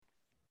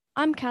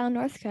I'm Kyle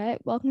Northcutt.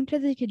 Welcome to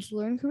the Kids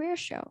Learn Career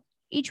Show.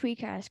 Each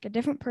week, I ask a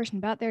different person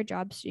about their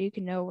job so you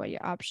can know what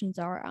your options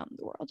are out in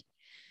the world.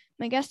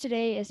 My guest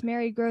today is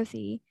Mary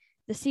Grothe,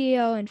 the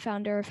CEO and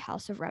founder of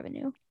House of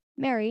Revenue.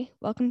 Mary,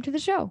 welcome to the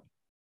show.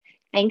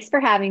 Thanks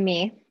for having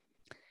me.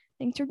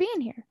 Thanks for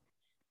being here.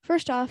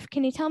 First off,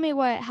 can you tell me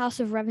what House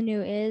of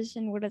Revenue is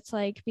and what it's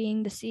like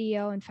being the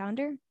CEO and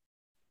founder?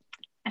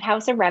 At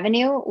House of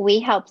Revenue,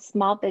 we help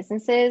small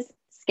businesses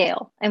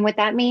scale. And what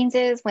that means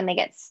is when they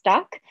get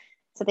stuck,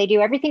 so they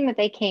do everything that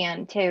they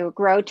can to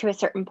grow to a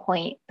certain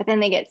point, but then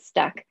they get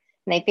stuck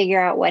and they figure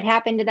out what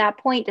happened to that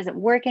point, doesn't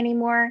work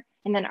anymore.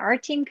 And then our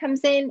team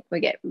comes in, we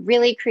get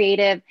really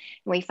creative, and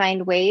we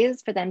find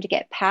ways for them to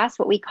get past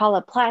what we call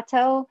a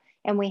plateau.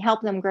 And we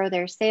help them grow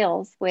their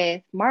sales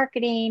with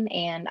marketing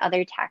and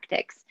other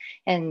tactics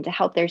and to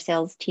help their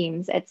sales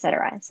teams, et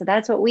cetera. So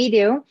that's what we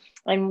do.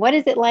 And what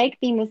is it like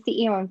being the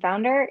CEO and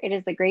founder? It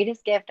is the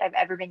greatest gift I've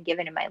ever been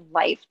given in my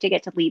life to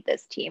get to lead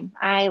this team.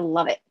 I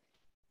love it.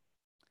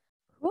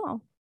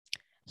 Cool.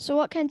 So,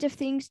 what kinds of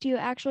things do you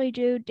actually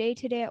do day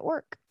to day at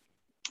work?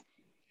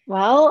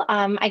 Well,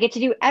 I get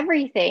to do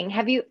everything.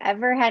 Have you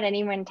ever had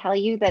anyone tell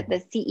you that the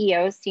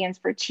CEO stands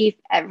for Chief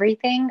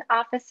Everything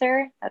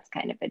Officer? That's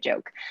kind of a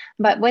joke.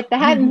 But what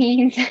that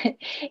means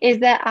is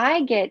that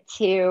I get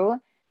to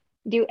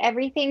do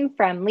everything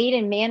from lead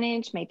and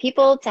manage my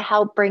people to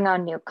help bring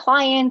on new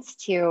clients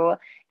to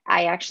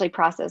I actually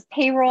process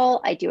payroll.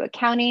 I do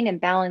accounting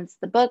and balance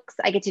the books.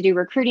 I get to do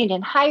recruiting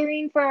and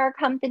hiring for our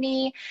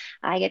company.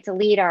 I get to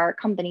lead our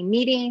company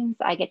meetings.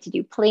 I get to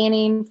do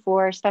planning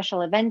for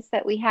special events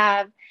that we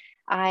have.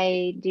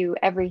 I do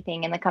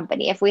everything in the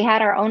company. If we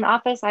had our own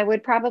office, I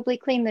would probably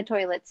clean the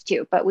toilets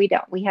too, but we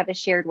don't. We have a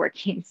shared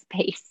working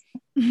space.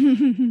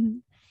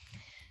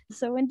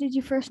 So, when did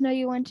you first know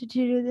you wanted to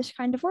do this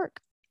kind of work?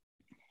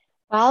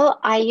 Well,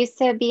 I used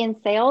to be in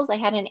sales. I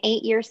had an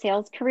 8-year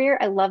sales career.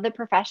 I love the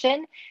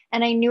profession.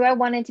 And I knew I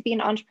wanted to be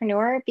an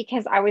entrepreneur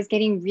because I was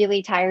getting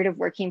really tired of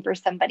working for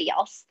somebody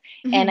else.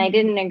 And I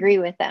didn't agree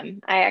with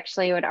them. I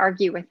actually would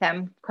argue with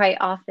them quite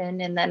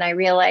often. And then I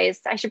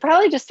realized I should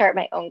probably just start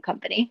my own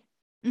company.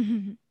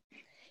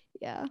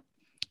 Yeah.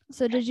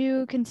 So, did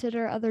you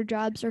consider other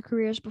jobs or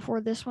careers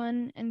before this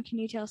one? And can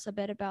you tell us a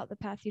bit about the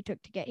path you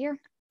took to get here?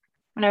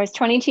 When I was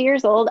 22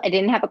 years old, I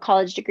didn't have a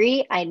college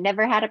degree. I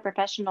never had a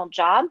professional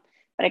job,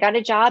 but I got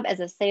a job as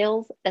a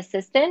sales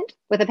assistant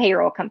with a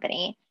payroll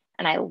company,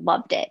 and I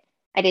loved it.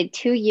 I did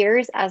 2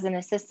 years as an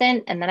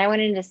assistant, and then I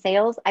went into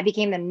sales. I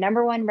became the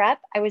number one rep.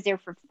 I was there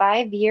for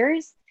 5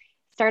 years.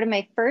 Started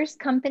my first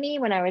company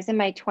when I was in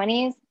my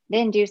 20s.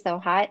 Didn't do so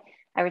hot.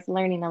 I was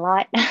learning a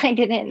lot. I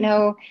didn't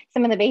know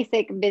some of the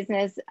basic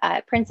business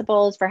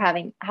principles for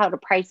having how to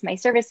price my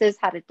services,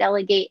 how to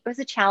delegate. It was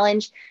a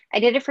challenge. I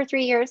did it for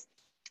 3 years.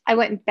 I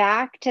went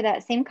back to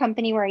that same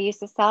company where I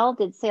used to sell,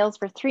 did sales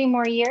for 3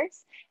 more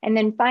years, and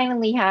then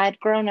finally had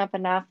grown up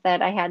enough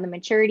that I had the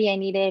maturity I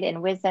needed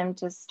and wisdom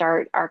to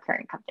start our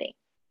current company.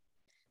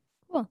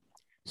 Cool.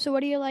 So,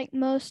 what do you like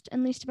most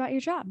and least about your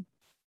job?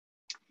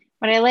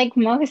 What I like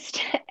most,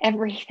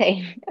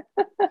 everything.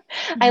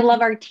 I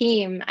love our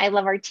team. I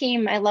love our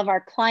team. I love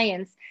our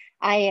clients.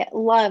 I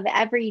love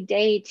every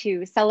day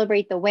to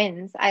celebrate the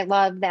wins. I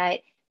love that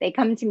they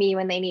come to me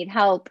when they need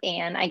help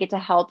and I get to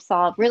help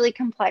solve really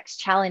complex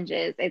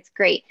challenges. It's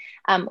great.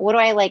 What do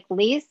I like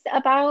least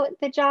about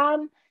the job?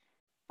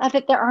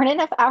 That there aren't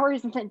enough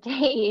hours in the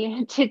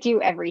day to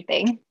do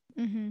everything.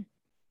 Mm-hmm.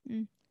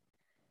 Mm.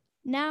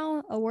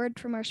 Now, a word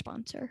from our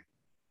sponsor.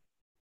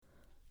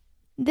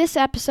 This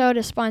episode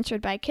is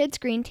sponsored by Kids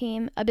Green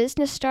Team, a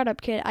business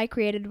startup kit I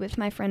created with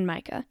my friend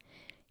Micah.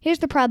 Here's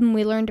the problem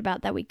we learned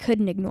about that we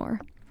couldn't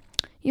ignore.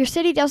 Your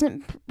city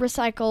doesn't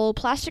recycle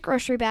plastic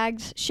grocery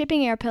bags,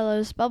 shipping air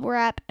pillows, bubble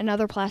wrap, and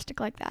other plastic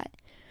like that.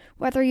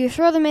 Whether you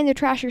throw them in the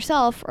trash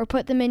yourself or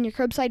put them in your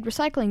curbside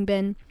recycling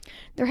bin,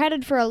 they're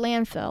headed for a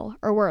landfill,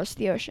 or worse,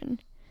 the ocean.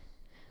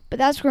 But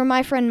that's where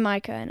my friend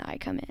Micah and I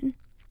come in.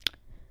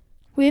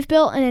 We've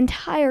built an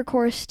entire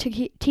course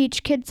to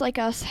teach kids like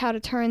us how to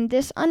turn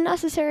this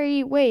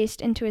unnecessary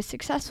waste into a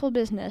successful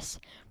business,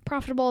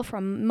 profitable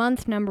from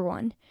month number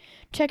 1.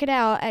 Check it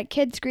out at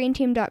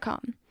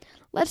kidsgreenteam.com.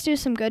 Let's do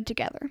some good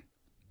together.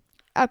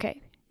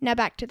 Okay, now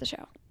back to the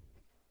show.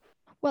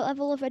 What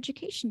level of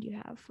education do you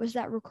have? Was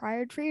that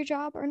required for your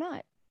job or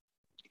not?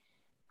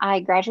 I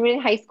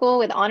graduated high school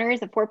with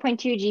honors of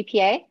 4.2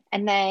 GPA,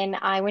 and then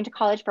I went to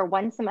college for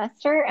 1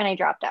 semester and I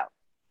dropped out.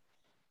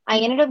 I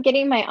ended up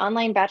getting my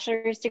online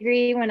bachelor's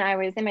degree when I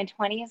was in my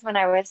 20s, when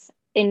I was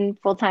in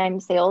full-time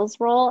sales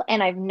role,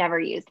 and I've never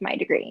used my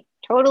degree.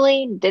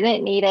 Totally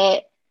didn't need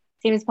it.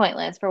 Seems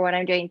pointless for what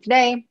I'm doing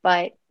today,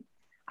 but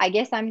I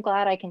guess I'm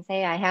glad I can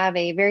say I have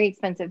a very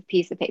expensive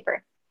piece of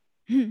paper.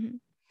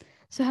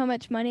 So, how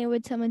much money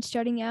would someone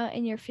starting out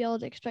in your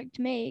field expect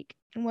to make,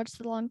 and what's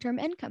the long term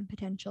income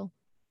potential?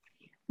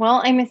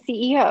 Well, I'm a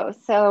CEO.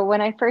 So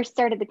when I first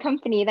started the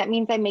company, that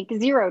means I make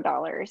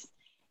 $0.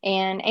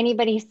 And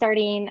anybody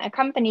starting a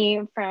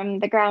company from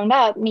the ground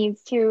up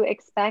needs to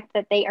expect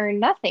that they earn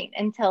nothing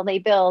until they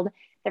build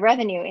the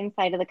revenue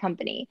inside of the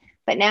company.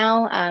 But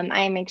now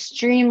I am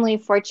extremely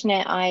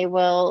fortunate. I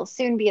will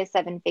soon be a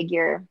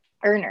seven-figure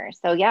earner.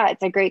 So yeah,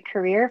 it's a great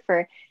career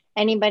for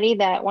anybody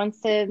that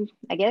wants to,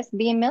 I guess,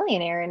 be a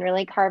millionaire and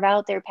really carve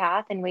out their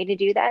path. And way to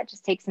do that,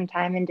 just take some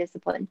time and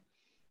discipline.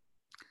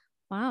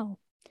 Wow.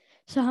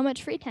 So how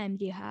much free time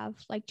do you have?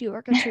 Like, do you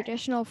work a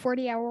traditional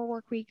 40-hour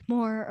work week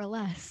more or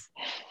less?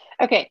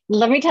 Okay,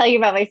 let me tell you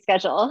about my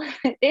schedule.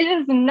 It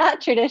is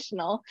not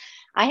traditional.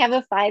 I have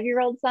a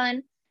 5-year-old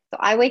son, so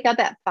I wake up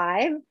at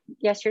 5.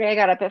 Yesterday, I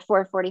got up at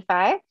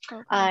 4:45,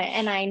 Oh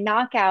and gosh. I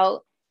knock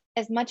out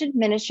as much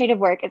administrative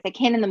work as I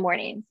can in the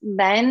mornings.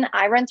 Then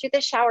I run through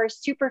the shower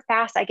super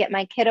fast. I get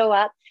my kiddo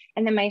up,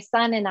 and then my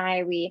son and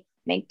I, we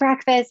make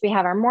breakfast. We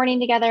have our morning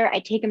together.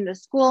 I take him to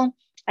school.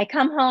 I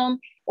come home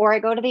or I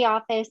go to the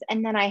office,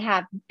 and then I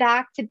have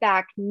back to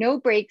back, no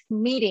breaks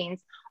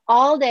meetings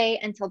all day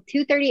until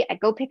 2:30. I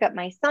go pick up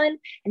my son,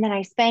 and then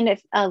I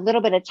spend a little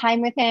bit of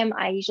time with him.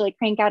 I usually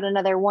crank out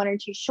another 1 or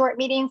 2 short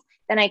meetings.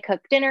 Then I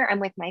cook dinner. I'm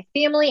with my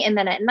family. And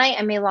then at night,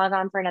 I may log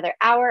on for another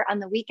hour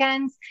on the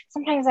weekends.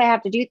 Sometimes I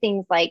have to do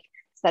things like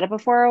set up a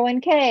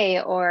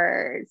 401k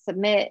or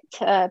submit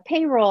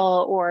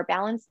payroll or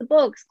balance the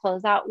books,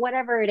 close out,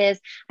 whatever it is.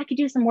 I could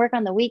do some work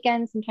on the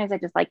weekends. Sometimes I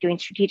just like doing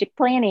strategic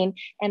planning,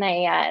 and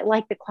I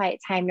like the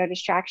quiet time, no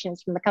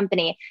distractions from the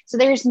company. So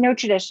there's no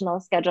traditional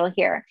schedule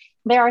here.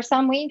 There are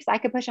some weeks I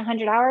could push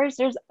 100 hours.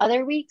 There's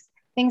other weeks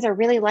things are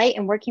really light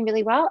and working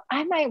really well.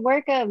 I might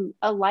work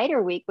a lighter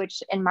week,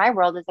 which in my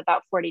world is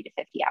about 40 to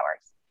 50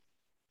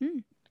 hours. Hmm.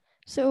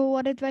 So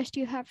what advice do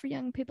you have for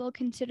young people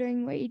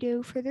considering what you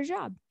do for their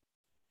job?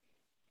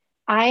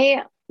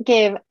 I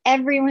give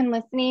everyone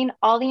listening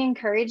all the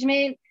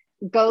encouragement.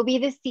 Go be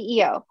the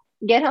CEO.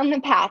 Get on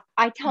the path.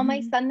 I tell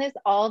my Mhm. son this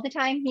all the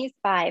time. He's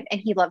 5 and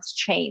he loves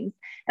trains.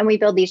 And we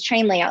build these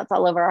train layouts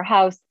all over our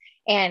house.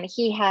 And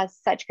he has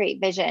such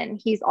great vision.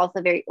 He's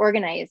also very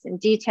organized and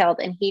detailed,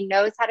 and he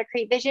knows how to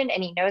create vision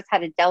and he knows how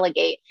to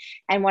delegate.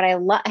 And what I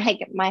love,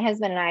 like my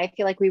husband and I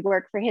feel like we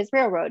work for his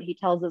railroad. He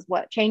tells us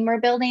what train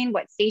we're building,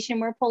 what station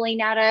we're pulling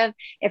out of,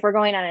 if we're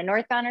going on a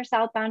northbound or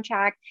southbound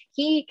track.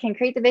 He can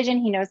create the vision.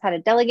 He knows how to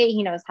delegate.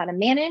 He knows how to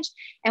manage.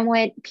 And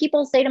what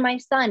people say to my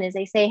son is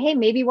they say, hey,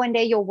 maybe one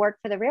day you'll work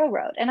for the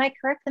railroad. And I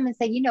correct them and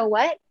say, you know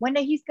what? One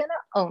day he's going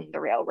to own the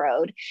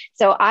railroad.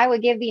 So I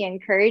would give the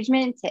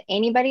encouragement to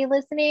anybody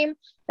listening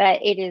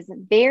that it is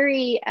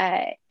very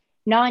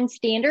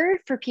non-standard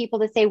for people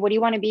to say, what do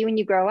you want to be when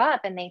you grow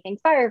up? And they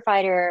think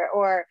firefighter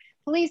or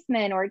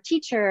policeman or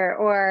teacher,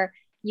 or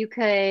you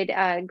could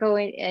go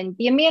in and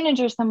be a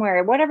manager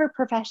somewhere, whatever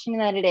profession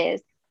that it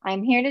is.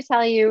 I'm here to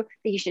tell you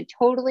that you should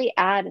totally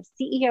add a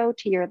CEO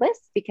to your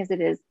list because it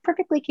is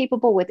perfectly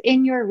capable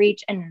within your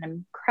reach and an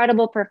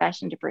incredible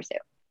profession to pursue.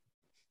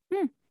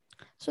 Hmm.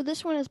 So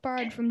this one is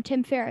borrowed from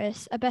Tim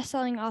Ferriss, a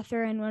best-selling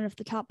author and one of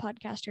the top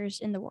podcasters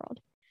in the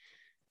world.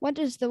 What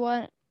is the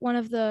one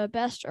of the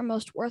best or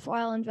most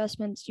worthwhile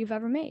investments you've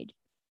ever made?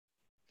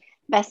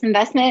 Best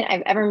investment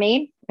I've ever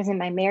made was in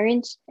my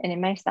marriage and in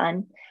my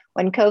son.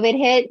 When COVID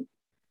hit,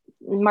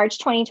 March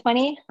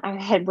 2020, I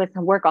had was a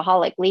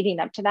workaholic leading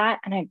up to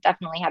that, and I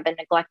definitely have been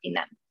neglecting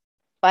them.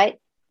 But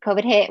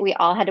COVID hit, we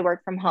all had to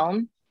work from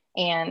home,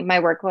 and my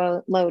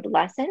workload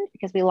lessened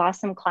because we lost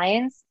some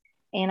clients.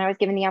 And I was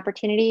given the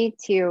opportunity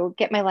to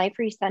get my life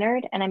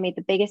recentered, and I made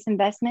the biggest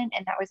investment,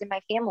 and that was in my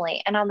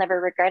family. And I'll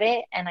never regret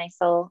it. And I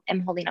still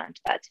am holding on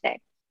to that today.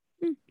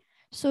 Hmm.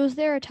 So is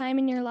there a time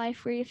in your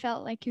life where you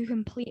felt like you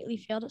completely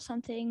failed at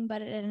something,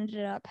 but it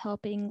ended up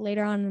helping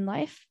later on in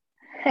life?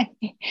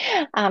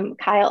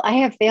 Kyle, I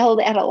have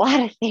failed at a lot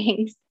of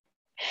things.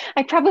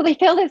 I probably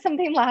failed at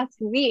something last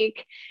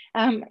week.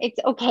 It's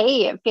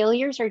okay.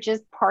 Failures are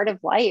just part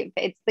of life.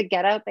 It's the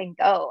get up and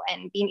go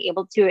and being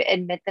able to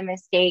admit the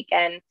mistake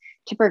and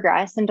to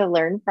progress and to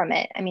learn from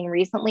it. I mean,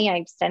 recently I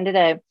extended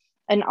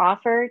an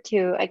offer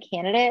to a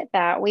candidate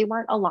that we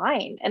weren't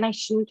aligned, and I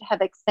shouldn't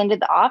have extended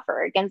the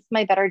offer against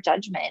my better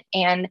judgment.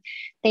 And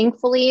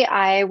thankfully,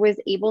 I was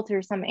able,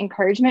 through some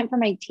encouragement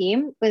from my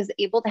team, was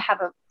able to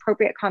have an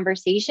appropriate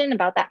conversation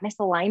about that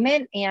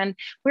misalignment, and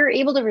we were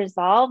able to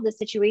resolve the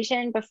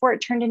situation before it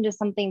turned into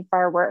something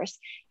far worse.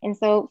 And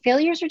so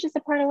failures are just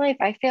a part of life.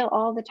 I fail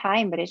all the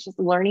time, but it's just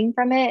learning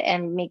from it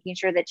and making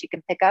sure that you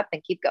can pick up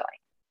and keep going.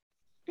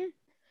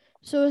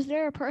 So is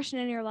there a person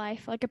in your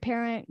life, like a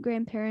parent,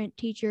 grandparent,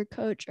 teacher,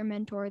 coach, or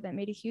mentor that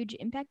made a huge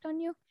impact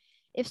on you?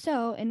 If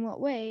so, in what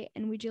way?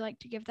 And would you like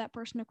to give that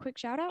person a quick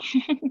shout out?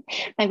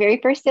 My very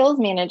first sales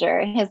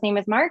manager, his name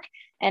is Mark,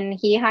 and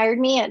he hired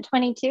me at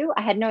 22.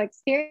 I had no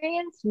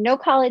experience, no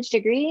college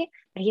degree,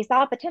 but he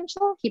saw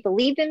potential. He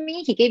believed in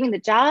me. He gave me the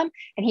job,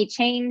 and he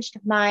changed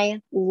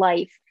my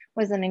life.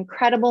 Was an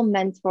incredible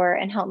mentor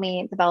and helped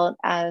me develop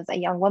as a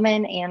young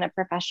woman and a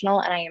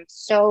professional. And I am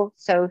so,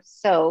 so,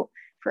 so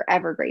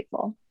forever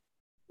grateful.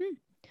 Hmm.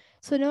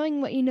 So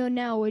knowing what you know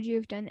now, would you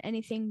have done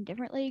anything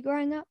differently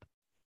growing up?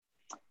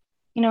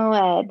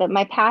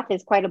 My path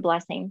is quite a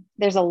blessing.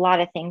 There's a lot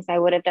of things I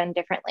would have done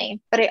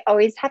differently, but I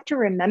always have to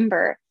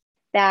remember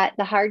that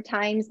the hard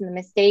times and the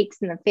mistakes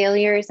and the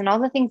failures and all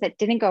the things that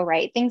didn't go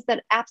right, things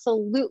that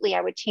absolutely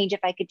I would change if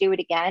I could do it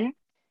again,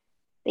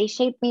 they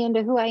shaped me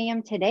into who I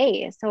am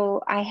today.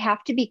 So I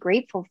have to be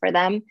grateful for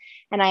them.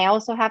 And I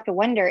also have to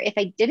wonder, if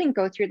I didn't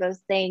go through those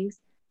things,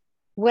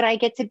 would I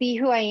get to be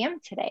who I am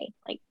today?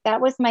 Like,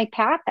 that was my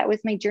path. That was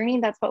my journey.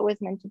 That's what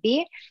was meant to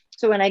be.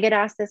 So when I get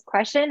asked this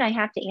question, I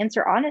have to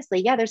answer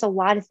honestly. Yeah, there's a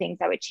lot of things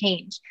I would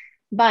change.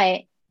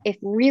 But if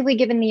really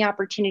given the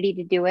opportunity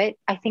to do it,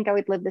 I think I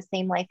would live the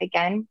same life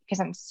again, because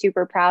I'm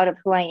super proud of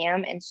who I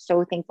am and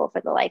so thankful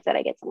for the life that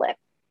I get to live.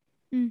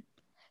 Mm.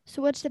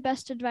 So, what's the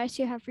best advice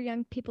you have for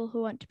young people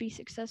who want to be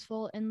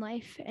successful in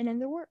life and in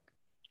their work?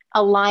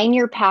 Align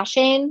your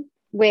passion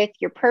with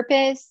your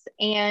purpose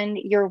and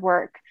your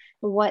work.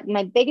 What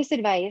my biggest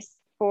advice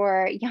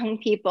for young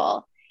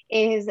people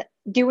is,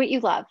 do what you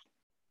love.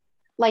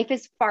 Life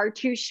is far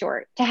too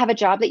short to have a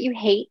job that you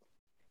hate,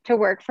 to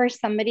work for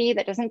somebody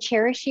that doesn't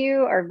cherish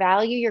you or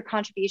value your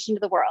contribution to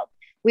the world.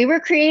 We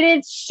were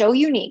created so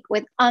unique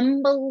with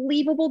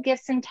unbelievable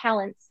gifts and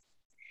talents.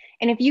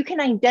 And if you can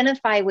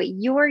identify what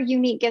your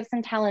unique gifts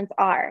and talents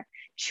are,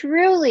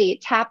 truly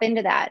tap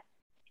into that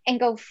and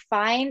go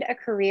find a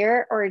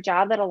career or a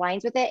job that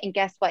aligns with it. And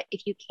guess what?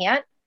 If you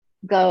can't,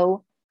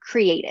 go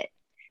create it.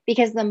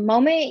 Because the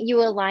moment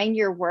you align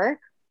your work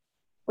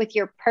with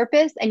your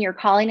purpose and your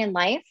calling in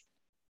life,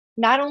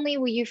 not only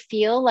will you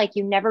feel like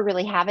you never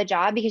really have a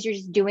job because you're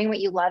just doing what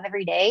you love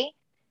every day,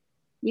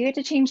 you get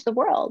to change the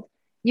world.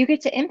 You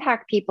get to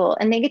impact people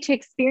and they get to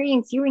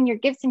experience you and your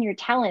gifts and your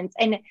talents.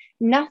 And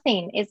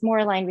nothing is more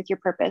aligned with your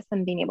purpose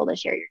than being able to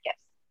share your gifts.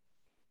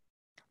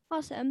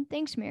 Awesome.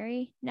 Thanks,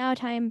 Mary. Now,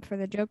 time for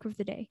the joke of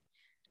the day.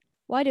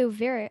 Why do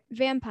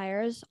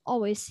vampires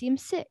always seem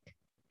sick?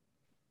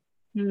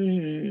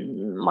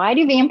 Why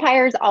do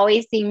vampires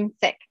always seem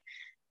sick?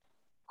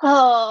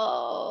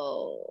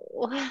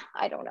 Oh,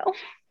 I don't know.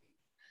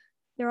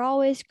 They're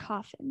always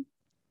coughing.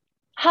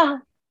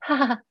 Ha,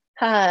 ha,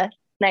 ha.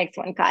 Nice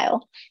one,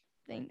 Kyle.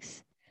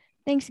 Thanks.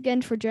 Thanks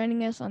again for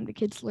joining us on the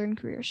Kids Learn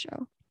Career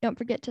Show. Don't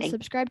forget to Thank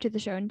subscribe to the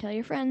show and tell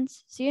your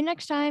friends. See you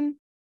next time.